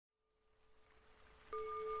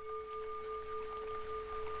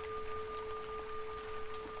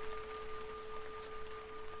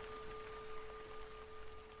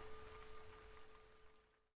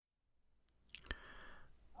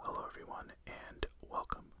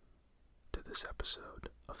this episode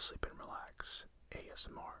of Sleep and Relax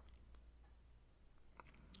ASMR.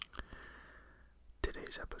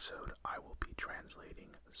 Today's episode, I will be translating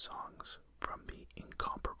songs from the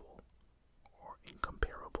incomparable or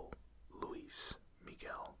incomparable Luis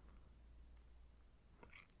Miguel.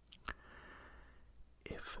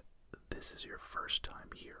 If this is your first time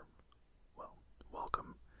here, well,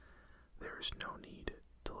 welcome. There is no need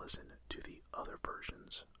to listen to the other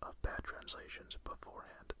versions of bad translations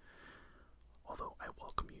beforehand, although I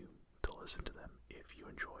welcome you to listen to them if you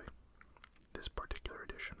enjoy this particular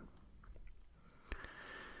edition.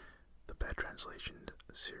 The Bad Translation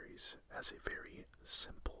series has a very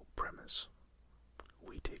simple premise.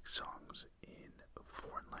 We take songs in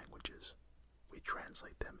foreign languages, we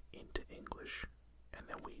translate them into English, and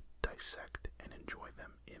then we dissect and enjoy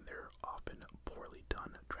them in their often poorly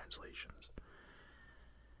done translations.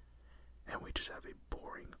 And we just have a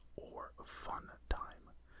boring or fun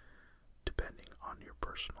time, depending on your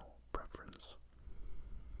personal preference.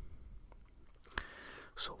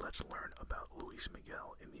 So let's learn about Luis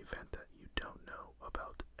Miguel in the event that you don't know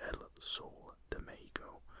about El Sol de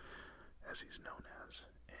Mexico, as he's known as,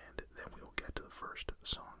 and then we will get to the first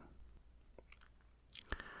song.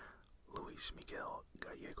 Luis Miguel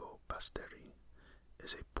Gallego Basteri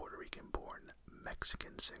is a Puerto Rican-born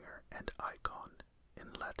Mexican singer and icon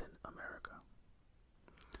in Latin America.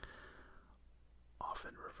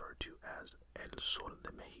 Often referred to as El Sol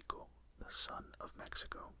de Mexico, the Sun of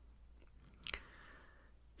Mexico.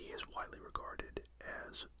 He is widely regarded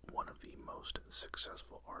as one of the most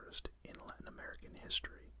successful artists in Latin American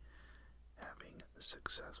history, having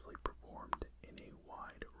successfully performed in a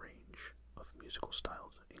wide range of musical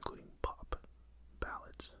styles, including pop,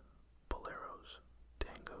 ballads, boleros,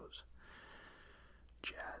 tangos,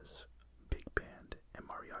 jazz, big band, and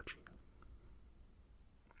mariachi.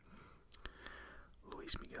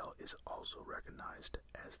 Luis Miguel is also recognized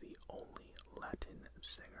as the only Latin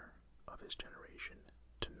singer of his generation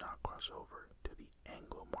to not cross over to the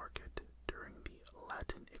Anglo market during the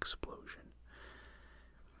Latin explosion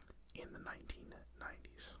in the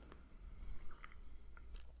 1990s.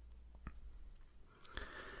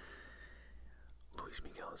 Luis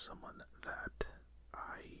Miguel is someone that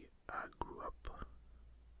I grew up,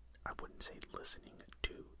 I wouldn't say listening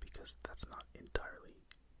to, because that's not entirely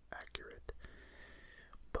accurate,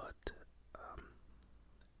 but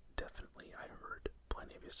definitely I heard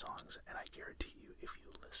plenty of his songs, and I guarantee you if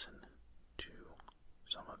you listen to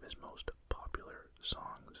some of his most popular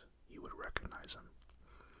songs, you would recognize him.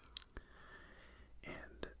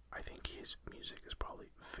 And I think his music is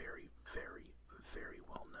probably very, very, very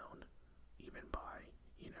well known, even by,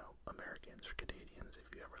 Americans or Canadians.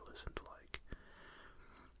 If you ever listen to,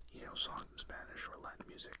 songs in Spanish or Latin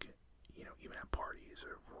music, even at parties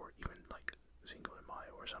or for even, Cinco de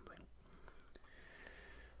Mayo or something.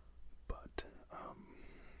 But,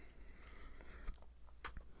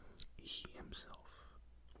 he himself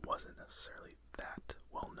wasn't necessarily that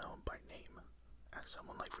well known by name as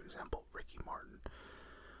someone like, for example, Ricky Martin,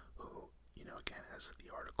 who, again, as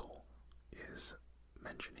the article is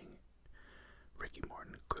mentioning, Ricky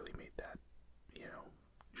Martin clearly made that,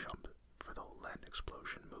 jump for the whole Latin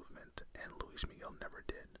explosion movement, and Luis Miguel never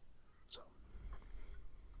did. So,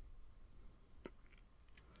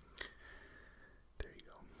 there you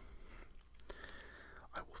go.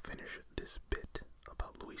 I will finish this bit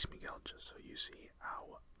about Luis Miguel just so you see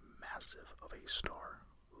how massive of a star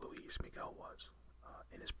Luis Miguel was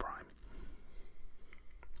in his prime.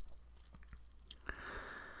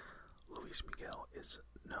 Luis Miguel is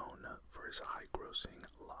known for his high-grossing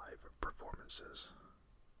live performances.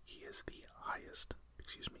 He is the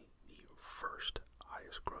first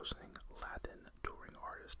highest-grossing Latin touring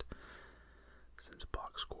artist since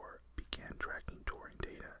Boxcore began tracking touring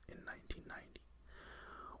data in 1990,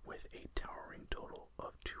 with a towering total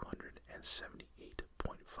of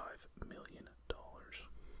 $278.5 million.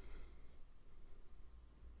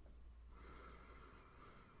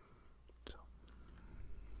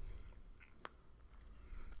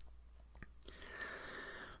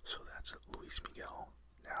 So that's Luis Miguel.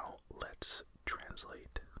 Now let's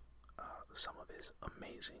translate some of his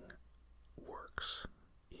amazing works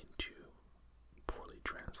into poorly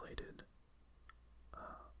translated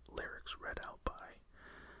lyrics read out by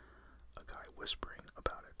a guy whispering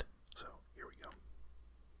about it. So here we go.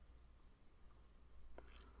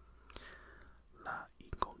 La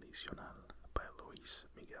Incondicional by Luis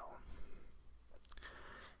Miguel.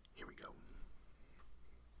 Here we go.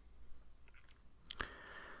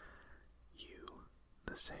 You,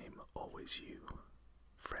 the same, always you.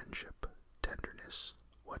 Friendship, tenderness,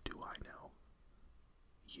 what do I know?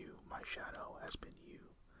 You, my shadow, has been you.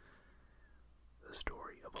 the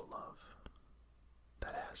story of a love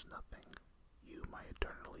that has nothing, you, my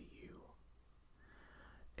eternally you.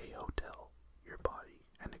 A hotel, your body,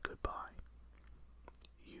 and a goodbye.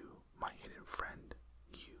 You, my hidden friend,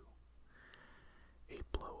 you. A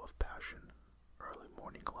blow of passion, early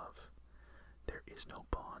morning love. There is no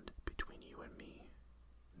bond between you and me.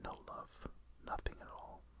 No love, nothing at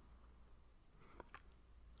all.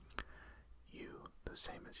 You, the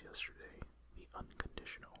same as yesterday, the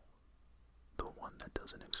unconditional. The one that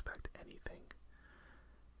doesn't expect anything.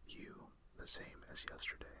 You, the same as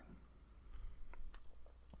yesterday.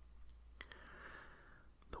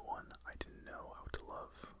 The one I didn't know how to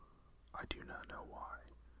love. I do not know why.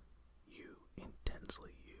 You,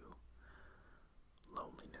 intensely you.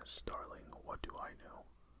 Loneliness, darling, what do I know?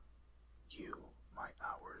 You, my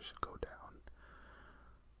hours go down.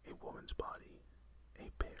 A woman's body,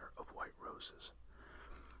 a pair of white roses.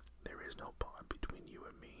 There is no bond between you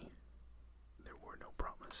and me. There were no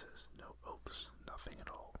promises, no oaths, nothing at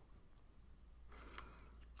all.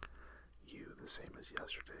 You, the same as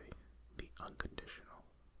yesterday, the unconditional,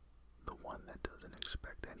 the one that doesn't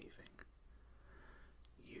expect anything.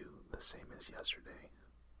 You, the same as yesterday,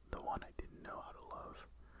 the one I didn't know how to love.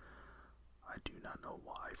 I do not know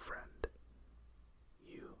why, friend.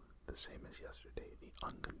 You, the same as yesterday, the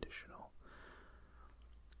unconditional,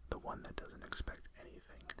 the one that doesn't expect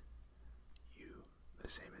anything. You, the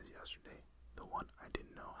same as yesterday, the one I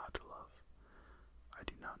didn't know how to love. I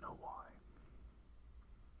do not know why.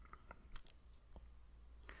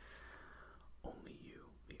 Only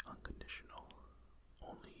you, the unconditional.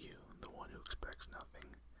 Only you, the one who expects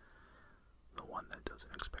nothing. The one that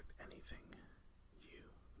doesn't expect anything.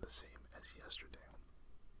 You, the same as yesterday.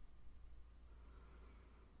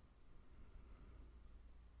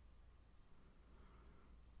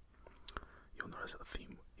 You'll notice a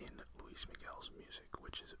theme in Luis Miguel's music,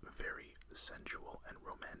 which is very sensual and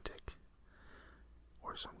romantic,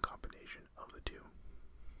 or some combination of the two.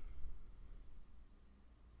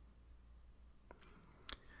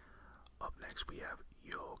 Up next we have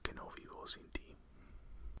Yo que no vivo sin ti.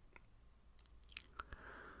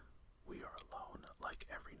 We are alone like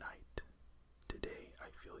every night. Today I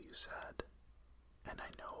feel you sad, and I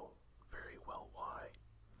know very well why.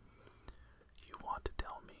 You want to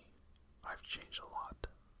tell me I've changed a lot.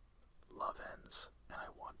 Love ends, and I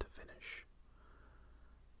want to finish.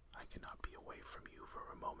 I cannot be away from you for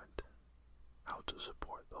a moment. How to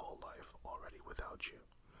support the whole life already without you.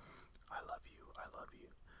 I love you, I love you.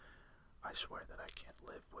 I swear that I can't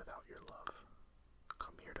live without your love.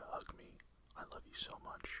 Come here to hug me. I love you so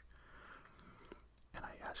much. And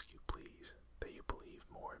I ask you please that you believe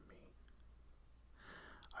more in me.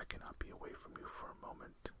 I cannot be away from you for a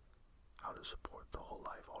moment. How to support the whole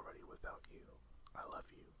life already without you. I love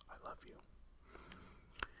you, I love you.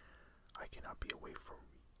 I cannot be away from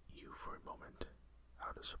you for a moment.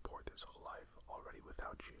 How to support this whole life already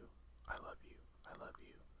without you. I love you, I love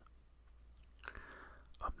you.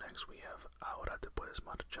 Up next we have Ahora te puedes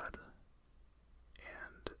marchar,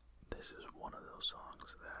 and this is one of those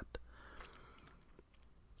songs that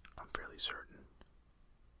I'm fairly certain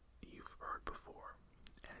you've heard before,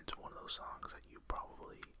 and it's one of those songs that you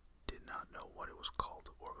probably did not know what it was called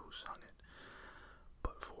or who sung it,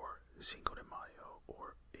 but for Cinco de Mayo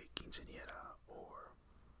or a quinceañera or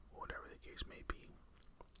whatever the case may be,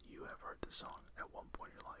 you have heard the song at one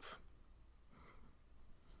point in your life.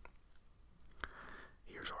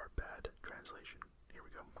 Here's our bad translation. Here we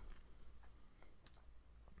go.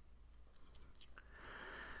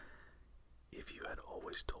 If you had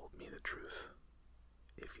always told me the truth,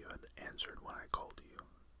 if you had answered when I called you,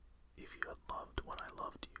 if you had loved when I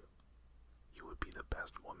loved you, you would be the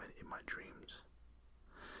best woman in my dreams.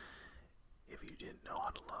 If you didn't know how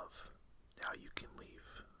to love, now you can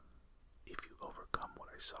leave. If you overcome what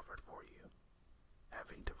I suffered for you,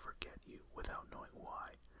 having to forget you without knowing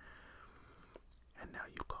why, and now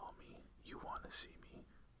you call me, you want to see me,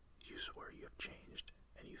 you swear you have changed,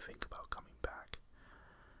 and you think about coming back.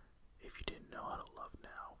 If you didn't know how to love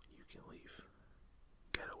now, you can leave.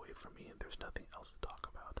 Get away from me, and there's nothing else to talk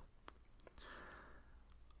about.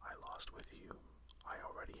 I lost with you. I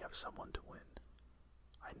already have someone to win.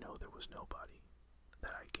 I know there was nobody,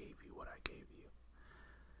 that I gave you what I gave you,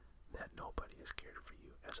 that nobody has cared for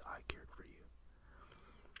you as I cared for you.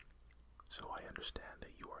 So I understand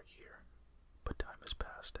that you are here, but time has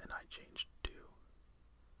passed and I changed too.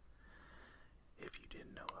 If you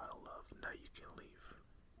didn't know how to love, now you can leave.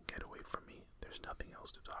 Get away from me, there's nothing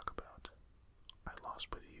else to talk about. I lost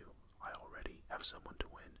with you. I already have someone to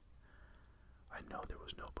win. I know there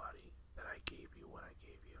was nobody, that I gave you what I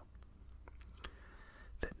gave you,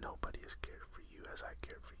 that nobody has cared for you as I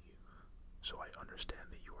cared for you. so I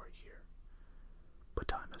understand that you are here. But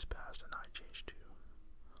time has passed and I changed too.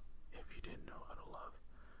 If you didn't know how to love,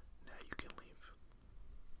 now you can leave.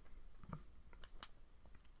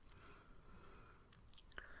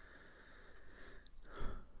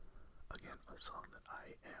 Again, a song that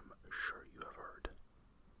I am sure you have heard.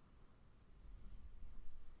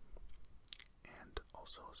 And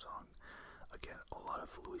also a song, again, a lot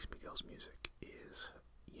of Luis Miguel's music is,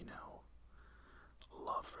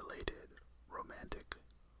 love-related, romantic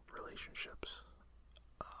relationships.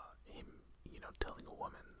 Him, telling a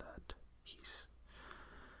woman that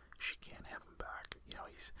she can't have him back.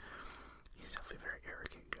 He's definitely a very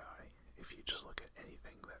arrogant guy. If you just look at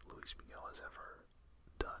anything that Luis Miguel has ever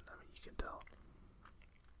done, I mean, you can tell.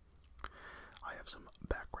 I have some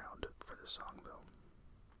background for this song, though.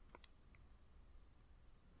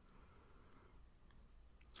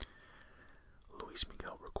 Luis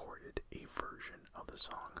Miguel recorded a version of the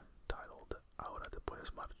song titled Ahora te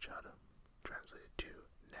puedes marchar, translated to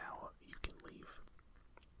Now You Can Leave,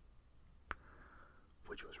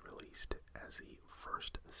 which was released as the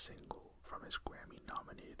first single from his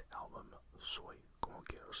Grammy-nominated album Soy Como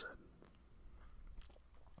Quiero Ser.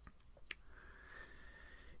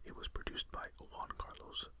 It was produced by Juan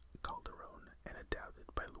Carlos Calderón and adapted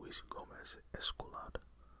by Luis Gomez Escolar.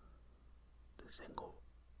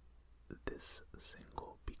 This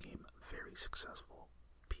single became very successful,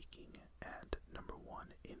 peaking at number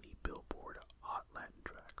 1 in the Billboard Hot Latin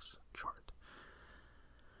Tracks chart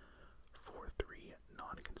for 3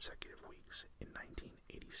 non-consecutive weeks in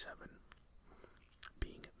 1987,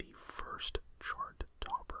 being the first chart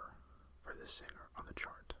topper for this singer on the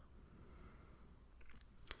chart.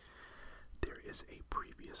 There is a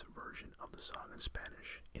previous version of the song in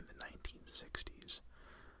Spanish in the 1960s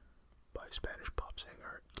by Spanish pop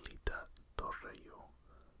singer Lita Torrello,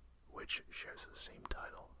 which shares the same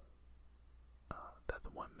title that the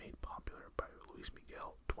one made popular by Luis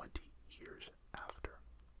Miguel 20 years after.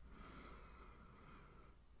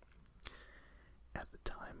 At the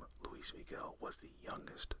time, Luis Miguel was the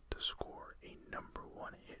youngest to score a number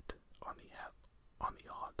 1 hit on the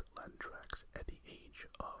Hot Latin Tracks at the age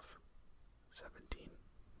of 17.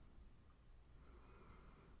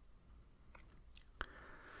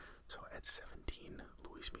 So at 17,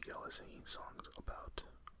 Luis Miguel is singing songs about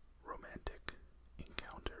romantic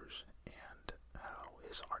encounters and how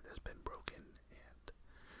his heart has been broken, and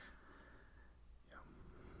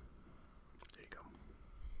there you go.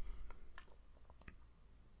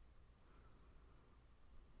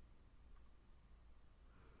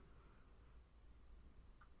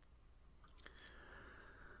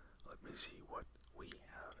 Let me see what we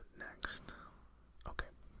have next. Okay,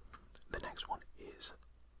 the next one is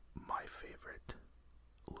my favorite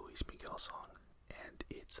Luis Miguel song, and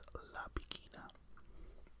it's La Bikina.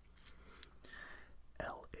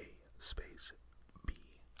 L-A space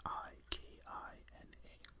B-I-K-I-N-A.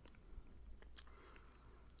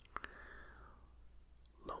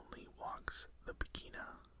 Lonely walks the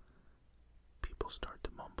Bikina. People start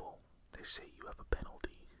to mumble. They say you have a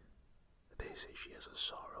penalty. They say she has a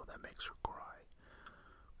sorrow that makes her cry.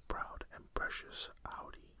 Proud and precious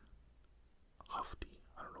Audi. Hafti,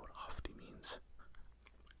 I don't know what Hafti means,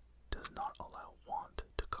 does not allow want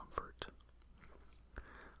to comfort.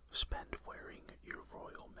 Spend wearing your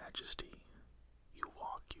royal majesty. You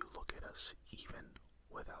walk, you look at us, even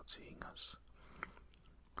without seeing us.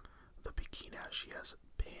 The Bikina, she has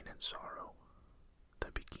pain and sorrow. The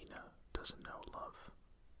Bikina doesn't know love.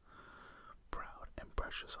 Proud and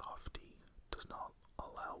precious Hafti does not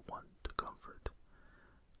allow one to comfort.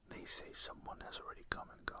 They say someone has already come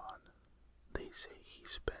and gone. They say he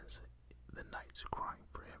spends the nights crying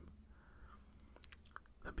for him.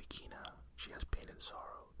 The Bikina, she has pain and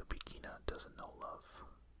sorrow. The Bikina doesn't know love.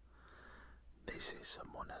 They say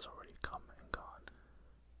someone has already come and gone.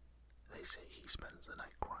 They say he spends the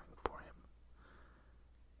night crying for him.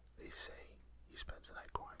 They say he spends the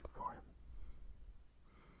night crying for him.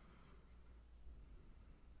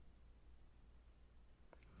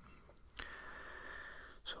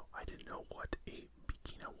 So I didn't know what a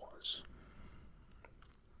Bikina was,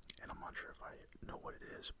 and I'm not sure if I know what it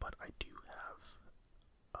is, but I do have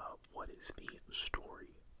what is the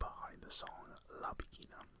story behind the song La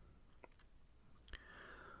Bikina.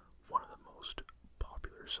 One of the most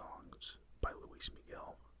popular songs by Luis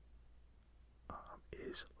Miguel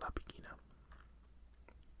is La Bikina,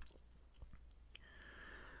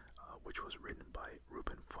 which was written by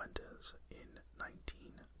Ruben Fuentes in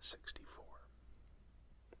 1964.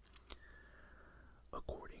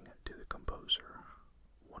 According to the composer,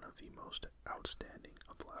 one of the most outstanding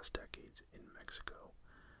of the last decades in Mexico,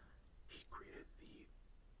 he created the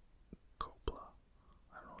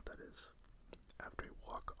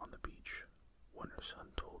her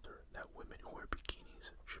son told her that women who wear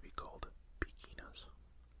bikinis should be called bikinas.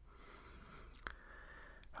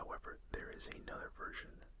 However, there is another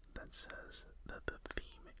version that says that the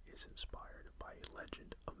theme is inspired by a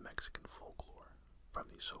legend of Mexican folklore from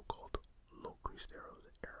the so-called Los Cristeros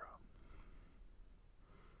era.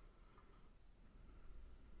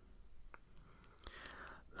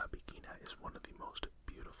 La Bikina is one of the most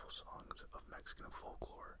beautiful songs of Mexican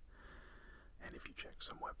folklore, and if you check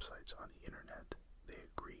some websites on the internet, they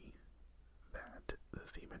agree that the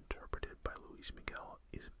theme interpreted by Luis Miguel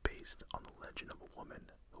is based on the legend of a woman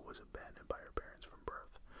who was abandoned by her parents from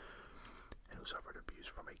birth and who suffered abuse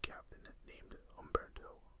from a captain named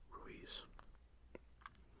Humberto Ruiz.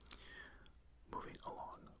 Moving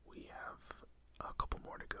along, we have a couple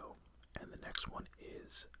more to go, and the next one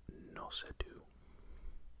is No Se Tu.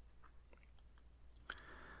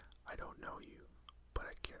 I don't know you, but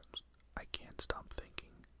I can't stop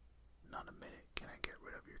thinking. Not a minute can I get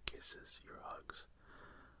rid of your kisses, your hugs,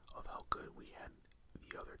 of how good we had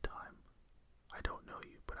the other time. I don't know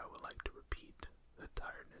you, but I would like to repeat the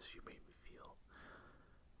tiredness you made me feel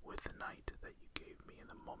with the night that you gave me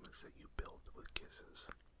and the moments that you built with kisses.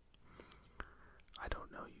 I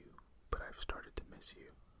don't know you, but I've started to miss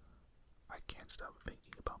you. I can't stop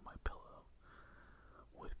thinking about my pillow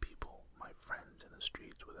with people, my friends in the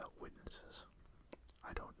streets without witnesses.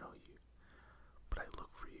 I don't know you, but I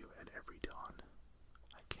look for you at every dawn.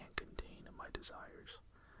 I can't contain my desires.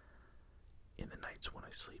 In the nights when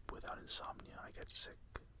I sleep without insomnia, I get sick.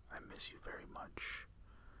 I miss you very much.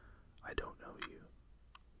 I don't know you,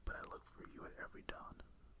 but I look for you at every dawn.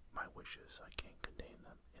 My wishes, I can't contain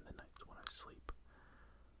them. In the nights when I sleep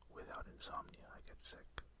without insomnia, I get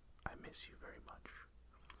sick. I miss you very much.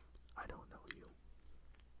 I don't know you.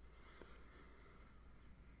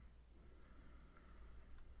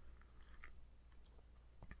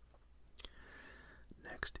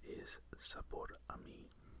 Next is Sabor a mí.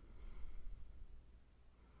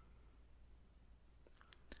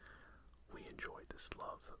 We enjoyed this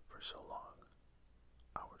love for so long.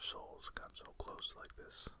 Our souls got so close like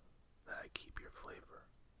this that I keep your flavor,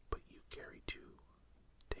 but you carry too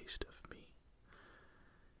taste of me.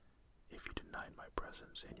 If you denied my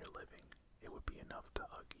presence in your living, it would be enough to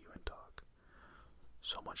hug you and talk.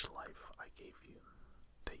 So much life I gave you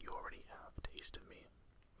that you already have taste of me.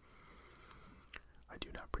 I do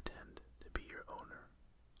not pretend to be your owner.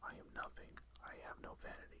 I am nothing. I have no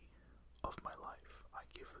vanity. Of my life, I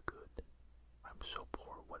give the good. I'm so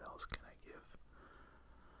poor, what else can I give?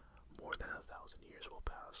 More than 1,000 years will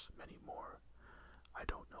pass, many more. I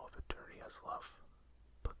don't know if eternity has love,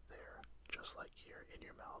 but there, just like here in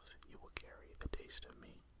your mouth, you will carry the taste of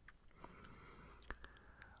me.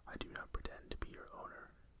 I do not pretend to be your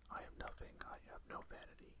owner. I am nothing. I have no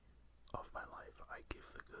vanity. Of my life, I give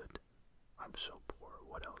the good. I'm so poor,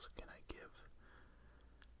 what else can I give?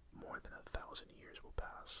 More than 1,000 years will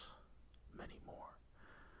pass, many more.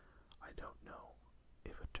 I don't know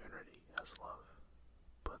if eternity has love,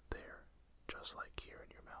 but there, just like here in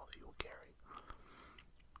your mouth, you will carry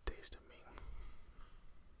taste of me.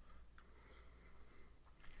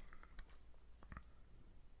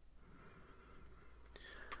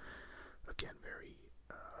 Again, very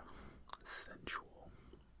sensual.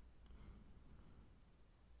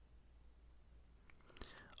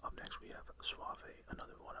 Up next we have Suave,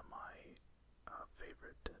 another one of my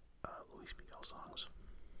favorite Luis Miguel songs.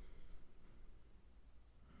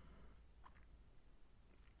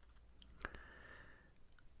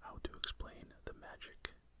 How to explain the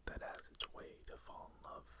magic that has its way to fall in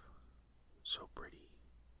love? So pretty,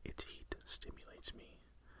 its heat stimulates me.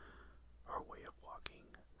 Her way of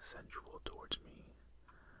walking, sensual towards me.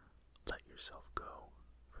 Let yourself go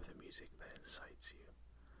for the music that incites you.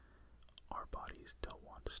 Our bodies don't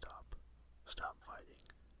want to stop. Stop fighting.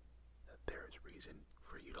 That there is reason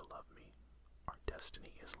for you to love me. Our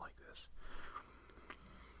destiny is like this.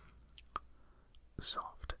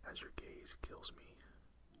 Soft as your gaze kills me.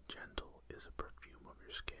 Gentle is the perfume of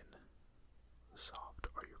your skin. Soft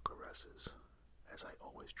are your caresses, as I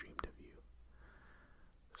always dreamed of you.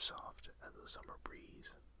 Soft as the summer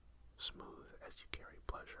breeze. Smooth as you carry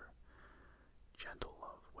pleasure. Gentle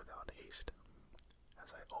love without haste, as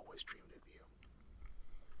I always dreamed of you.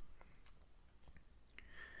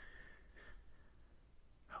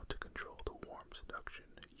 How to control the warm seduction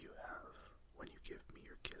you have when you give me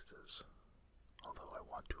your kisses. Although I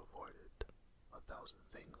want to avoid it, 1,000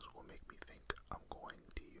 things will make me think I'm going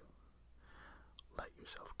to you. Let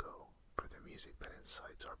yourself go, for the music that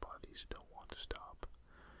incites our bodies don't want to stop.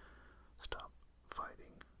 Stop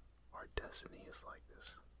fighting. Our destiny is like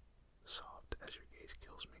this. Soft as your gaze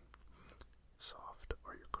kills me. Soft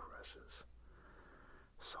are your caresses,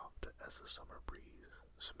 soft as the summer breeze,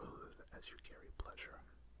 smooth as you carry pleasure,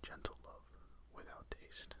 gentle love without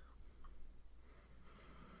taste.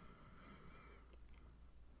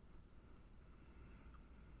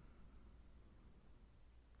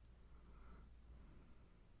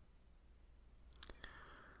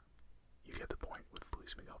 You get the point with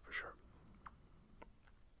Luis Miguel for sure.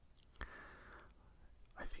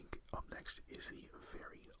 I think up next is the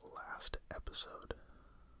very last episode.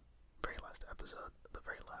 The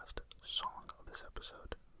very last song of this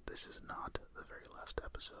episode. This is not the very last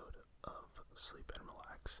episode of Sleep and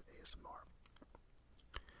Relax ASMR.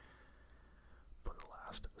 But the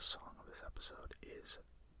last song of this episode is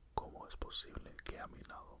Como es posible que a mi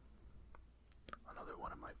lado. Another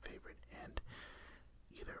one of my favorite, and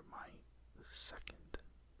either my second,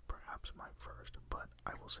 perhaps my first, but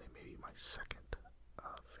I will say maybe my second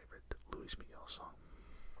favorite Luis Miguel song.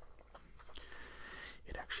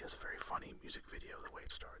 It actually has a very funny music video, the way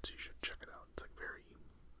it starts. You should check it out. It's like very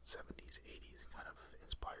 70s, 80s kind of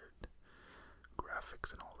inspired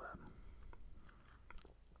graphics and all that.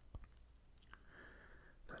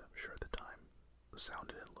 That I'm sure at the time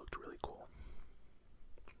sounded and looked really cool.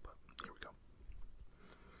 But here we go.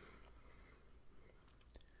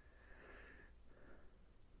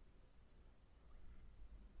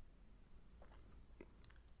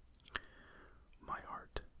 My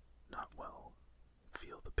heart, not well,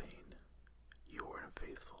 feel the pain. You are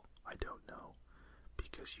unfaithful, I don't know,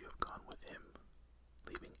 because you have gone with him,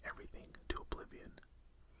 leaving everything to oblivion.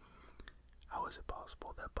 How is it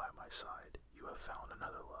possible that by my side you have found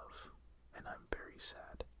another love, and I'm very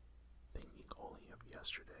sad, thinking only of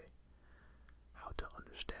yesterday, how to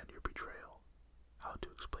understand your betrayal, how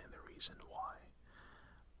to explain the reason why,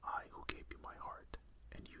 I who gave you my heart,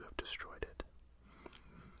 and you have destroyed it.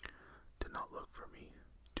 Do not look for me,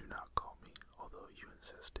 do not call me, although you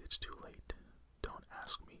insist it's too late. Don't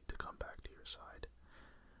ask me to come back to your side.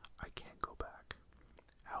 I can't go back.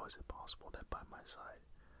 How is it possible that by my side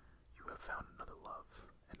you have found another love,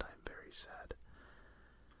 and I am very sad,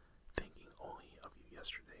 thinking only of you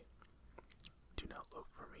yesterday. Do not look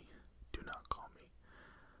for me, do not call me,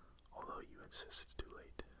 although you insist it's too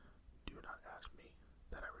late. Do not ask me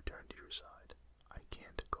that I return to your side. I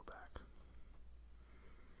can't go back.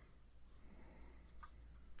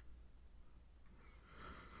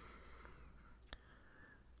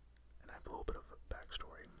 And I have a little bit of a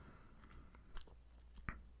backstory.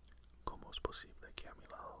 Como es posible que a mi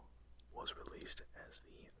lado was released as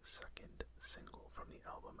the second single from the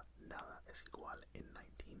album Nada es Igual in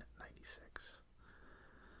 1996.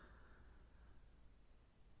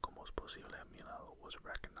 Como es posible a mi lado was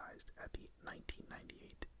recognized at the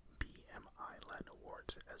 1998 BMI Latin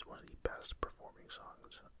Awards as one of the best performing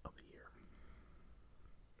songs of the year.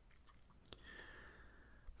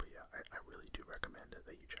 But yeah, I really do recommend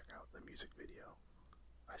that you check out the music video.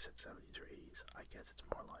 I said 70s or 80s. I guess it's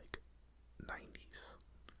more like 90s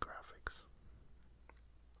graphics.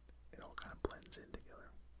 It all kind of blends in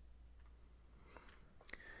together.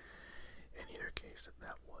 In either case,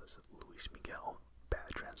 that was Luis Miguel, Bad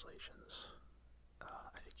Translations.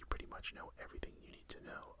 I think you pretty much know everything you need to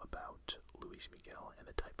know about Luis Miguel and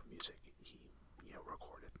the type of music he,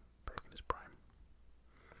 recorded back in his prime.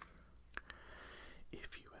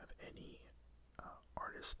 If you have any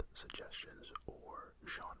artist suggestions or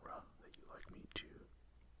genre that you'd like me to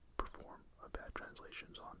perform a Bad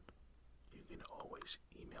Translations on, you can always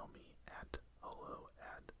email me at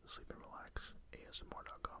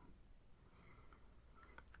hello@sleepandrelaxasmr.com.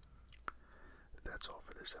 That's all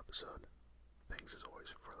for this episode. Thanks as always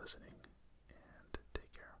for listening.